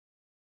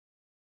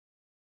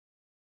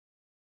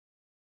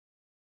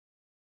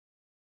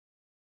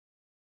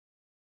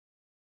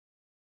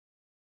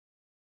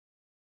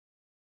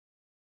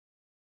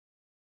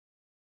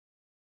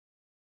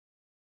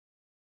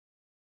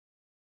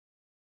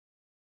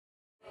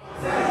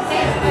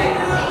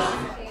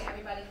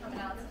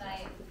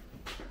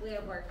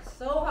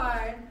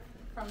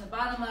from the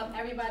bottom up.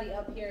 Everybody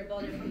up here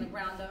build it from the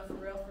ground up, for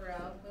real, for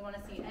real. We want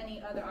to see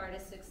any other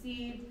artist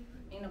succeed.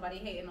 Ain't nobody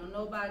hating on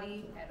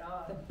nobody at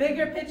all. The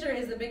bigger picture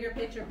is the bigger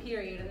picture,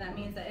 period, and that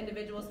means that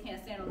individuals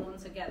can't stand alone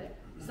together.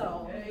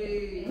 So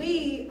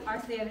we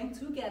are standing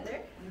together.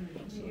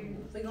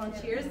 We're going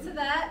to cheers to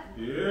that.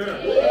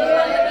 Yeah.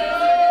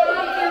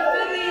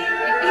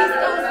 East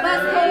Coast,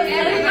 West Coast,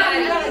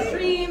 everybody got a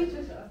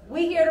dream.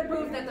 We here to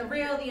prove that the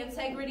real, the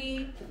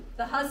integrity,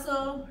 the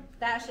hustle,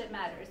 that shit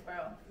matters, bro.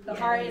 The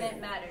heart in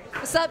it matters.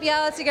 What's up,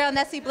 y'all? It's your girl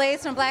Nessie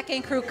Blaze from Black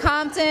Ink Crew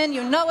Compton.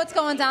 You know what's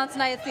going down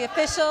tonight. It's the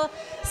official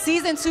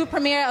Season 2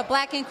 premiere of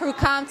Black Ink Crew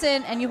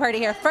Compton, and you heard it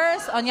here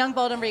first on Young,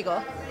 Bold, and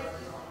Regal.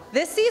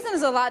 This season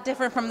is a lot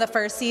different from the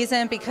first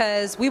season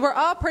because we were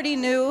all pretty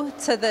new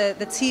to the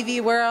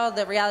TV world,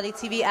 the reality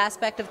TV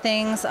aspect of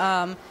things,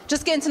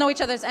 just getting to know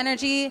each other's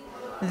energy.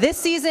 This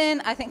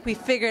season, I think we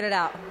figured it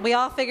out. We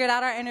all figured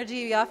out our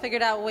energy, we all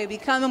figured out what we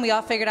become, and we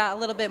all figured out a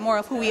little bit more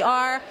of who we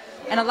are,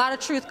 and a lot of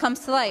truth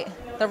comes to light.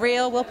 The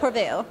real will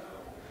prevail.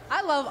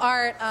 I love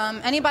art.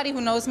 Anybody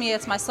who knows me,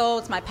 it's my soul,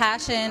 it's my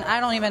passion. I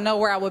don't even know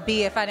where I would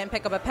be if I didn't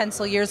pick up a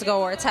pencil years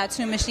ago or a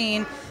tattoo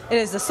machine. It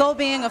is the soul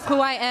being of who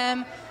I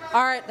am.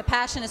 Art, the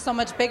passion is so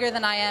much bigger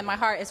than I am. My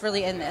heart is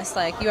really in this.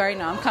 Like, you already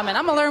know I'm coming.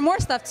 I'm going to learn more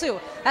stuff,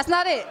 too. That's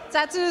not it.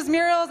 Tattoos,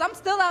 murals, I'm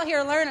still out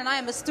here learning. I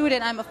am a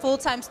student. I'm a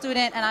full-time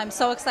student, and I'm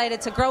so excited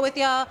to grow with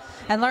y'all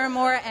and learn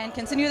more and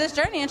continue this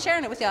journey and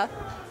sharing it with y'all.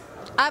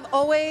 I've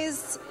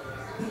always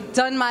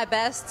done my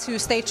best to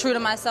stay true to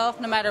myself,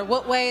 no matter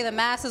what way the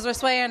masses were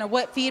swaying or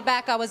what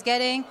feedback I was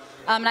getting.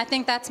 And I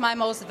think that's my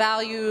most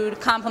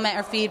valued compliment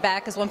or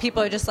feedback, is when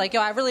people are just like,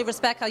 yo, I really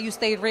respect how you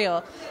stayed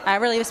real. I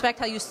really respect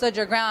how you stood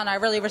your ground. I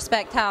really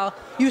respect how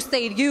you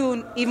stayed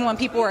you, even when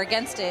people were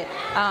against it.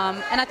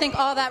 And I think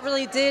all that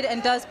really did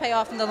and does pay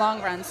off in the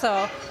long run.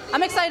 So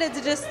I'm excited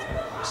to just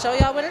show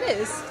y'all what it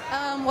is.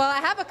 Well, I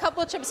have a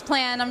couple of trips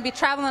planned. I'm going to be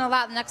traveling a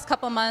lot the next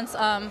couple of months.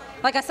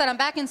 Like I said, I'm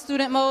back in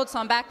student mode, so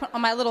I'm back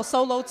on my little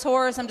solo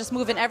tours. I'm just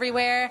moving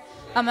everywhere.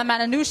 I'm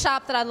at a new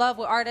shop that I love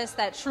with artists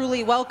that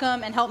truly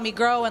welcome and help me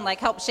grow and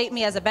like help shape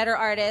me as a better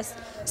artist.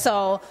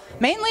 So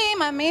mainly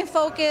my main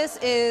focus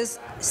is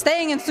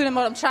staying in student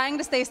mode. I'm trying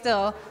to stay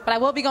still, but I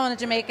will be going to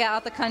Jamaica,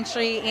 out the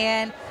country,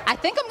 and I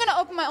think I'm going to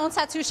open my own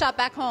tattoo shop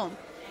back home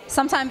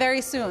sometime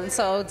very soon,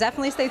 so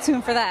definitely stay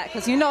tuned for that,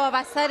 because you know if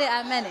I said it,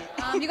 I meant it.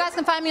 You guys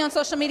can find me on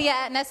social media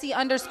at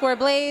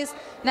Nessie_Blaze,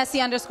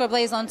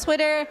 Nessie_Blaze on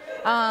Twitter.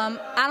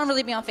 I don't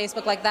really be on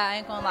Facebook like that, I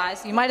ain't gonna lie,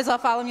 so you might as well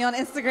follow me on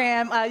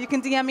Instagram. You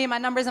can DM me, my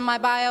number's in my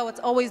bio.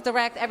 It's always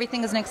direct,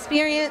 everything is an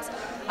experience.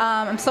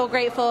 I'm so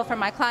grateful for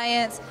my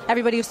clients,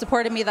 everybody who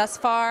supported me thus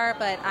far,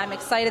 but I'm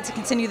excited to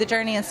continue the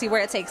journey and see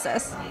where it takes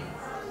us.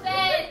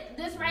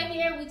 This right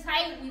here, we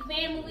tight, we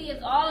family,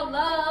 it's all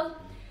love.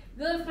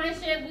 Good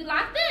friendship, we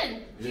locked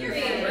in.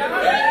 Period.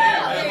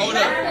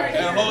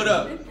 And hold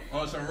up.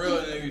 On some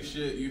real nigga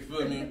shit, you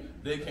feel me?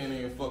 They can't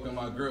even fuck with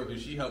my girl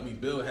because she helped me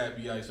build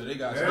Happy Ice, so they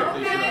got to step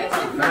this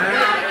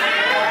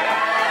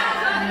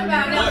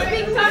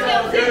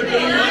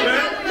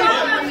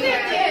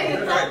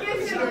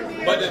shit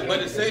up. But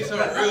to say some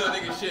real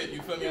nigga shit,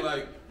 you feel me?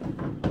 Like,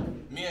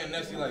 me and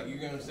Nessie, like, you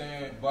get what I'm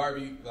saying?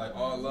 Barbie, like,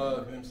 all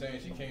love, you know what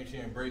I'm saying? She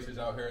embraces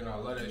out here, and I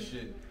love that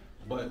shit.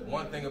 But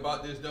one thing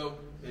about this, though,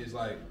 is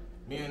like,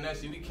 me and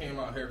Nessie, we came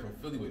out here from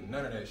Philly with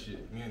none of that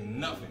shit. Me and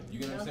nothing. You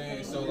get what I'm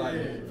saying? So, like,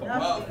 for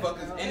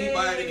motherfuckers,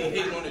 anybody that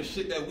hating on the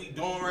shit that we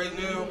doing right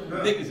now,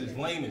 niggas is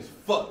lame as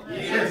fuck. You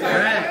get what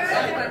I'm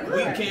saying? Like,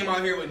 we came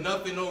out here with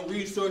nothing, no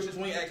resources.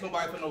 We ain't asked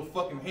nobody for no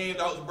fucking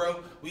handouts,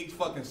 bro. We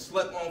fucking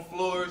slept on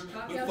floors.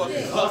 We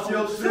fucking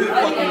hustled. We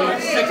fucking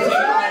went 16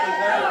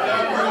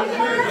 hours, bro. You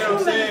know what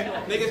I'm saying?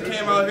 Niggas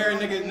came out here,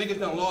 niggas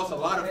done lost a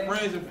lot of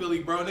friends in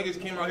Philly, bro.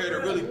 Niggas came out here to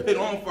really pit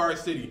on for our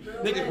city.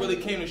 Niggas really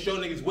came to show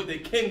niggas what they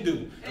can do.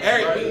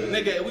 Everybody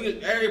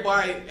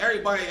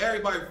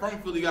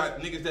from Philly got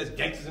niggas that's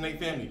gangsters in their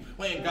family.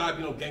 We ain't gotta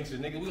be no gangsters,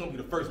 nigga. We gonna be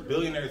the first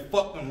billionaires.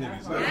 Fuck them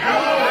niggas.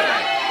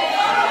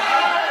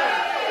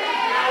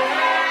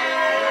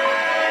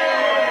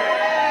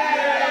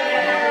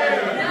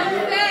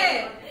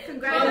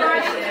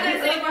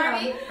 Congratulations,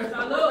 Barbie.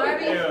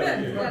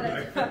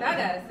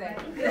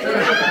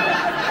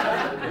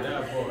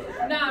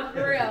 Nah,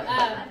 for real.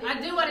 I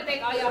do want to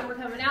thank all y'all for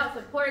coming out,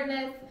 supporting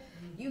us.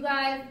 You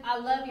guys, I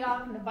love y'all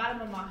from the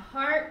bottom of my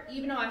heart.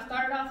 Even though I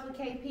started off with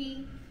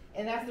KP,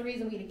 and that's the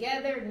reason we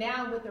together, now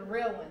I'm with the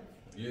real ones.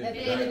 Yeah, at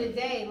the end of the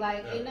day,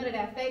 like, ain't none of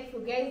that fake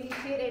fugazi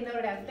shit, ain't none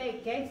of that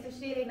fake gangster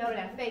shit, ain't none of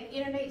that fake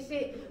internet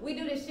shit. We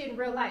do this shit in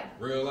real life.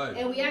 Real life.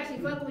 And we actually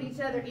fuck with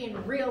each other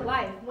in real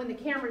life when the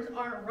cameras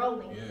aren't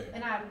rolling. Yeah.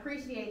 And I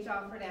appreciate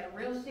y'all for that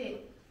real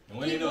shit.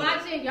 Keep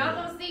watching, y'all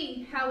gonna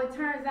see how it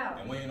turns out.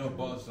 And we ain't no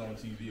bosses on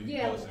TV, we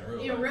boss in real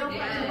life. In real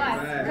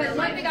life. Because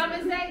one thing I'm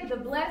gonna say, the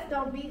blessed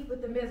don't beef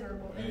with the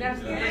miserable. And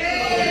that's the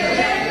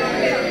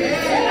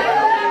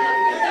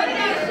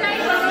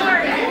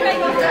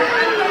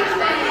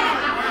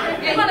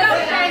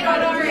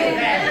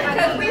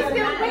because we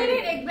still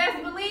winning, and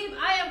best believe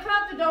I am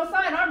Compton don't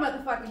sign our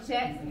motherfucking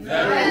checks.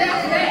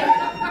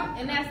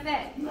 And that's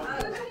that.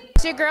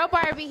 It's your girl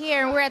Barbie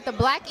here, and we're at the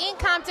Black Ink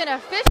Compton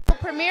official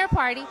premiere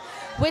party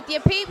with your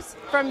peeps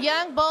from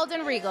Young, Bold,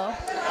 and Regal.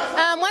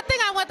 One thing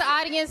I want the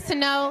audience to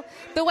know,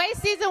 the way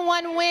season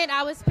 1 went,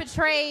 I was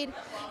portrayed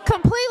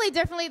completely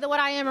differently than what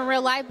I am in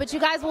real life, but you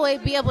guys will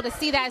be able to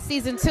see that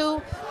season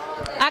 2.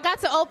 I got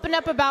to open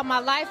up about my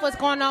life, what's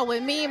going on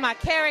with me, my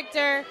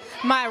character,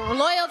 my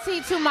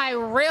loyalty to my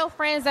real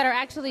friends that are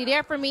actually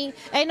there for me.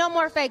 Ain't no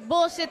more fake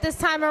bullshit this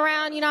time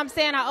around, you know what I'm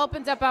saying? I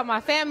opened up about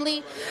my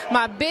family,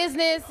 my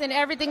business, and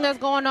everything that's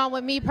going on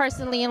with me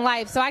personally in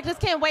life. So I just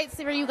can't wait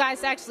for you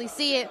guys to actually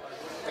see it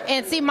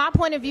and see my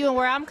point of view and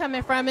where I'm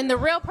coming from and the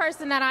real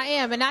person that I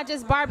am, and not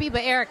just Barbie,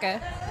 but Erica.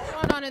 What's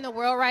going on in the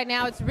world right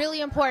now, it's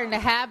really important to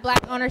have black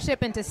ownership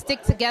and to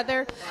stick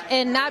together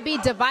and not be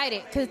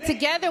divided, because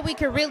together we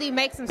can really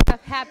make some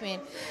stuff happen.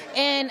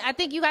 And I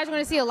think you guys are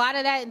going to see a lot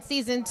of that in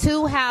season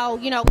 2, how,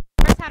 you know,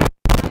 we first had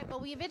a fight,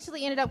 but we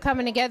eventually ended up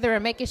coming together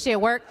and making shit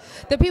work.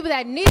 The people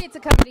that needed to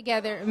come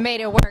together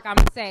made it work, I'm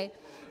going to say.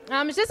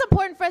 It's just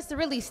important for us to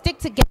really stick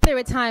together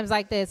at times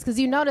like this, because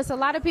you notice a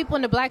lot of people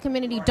in the black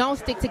community don't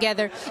stick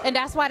together, and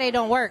that's why they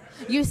don't work.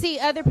 You see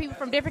other people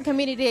from different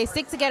communities, they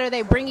stick together,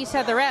 they bring each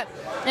other up.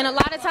 And a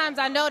lot of times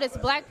I notice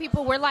black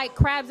people, we're like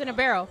crabs in a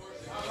barrel.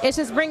 It's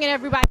just bringing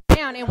everybody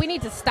down, and we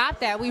need to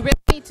stop that. We really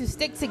need to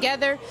stick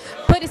together,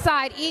 put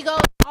aside ego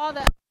and all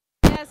the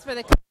for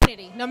the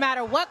community, no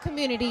matter what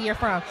community you're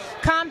from.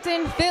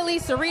 Compton, Philly,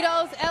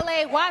 Cerritos,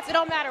 LA, Watts, it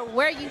don't matter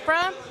where you're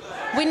from.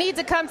 We need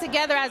to come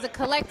together as a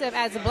collective,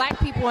 as black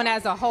people, and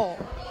as a whole.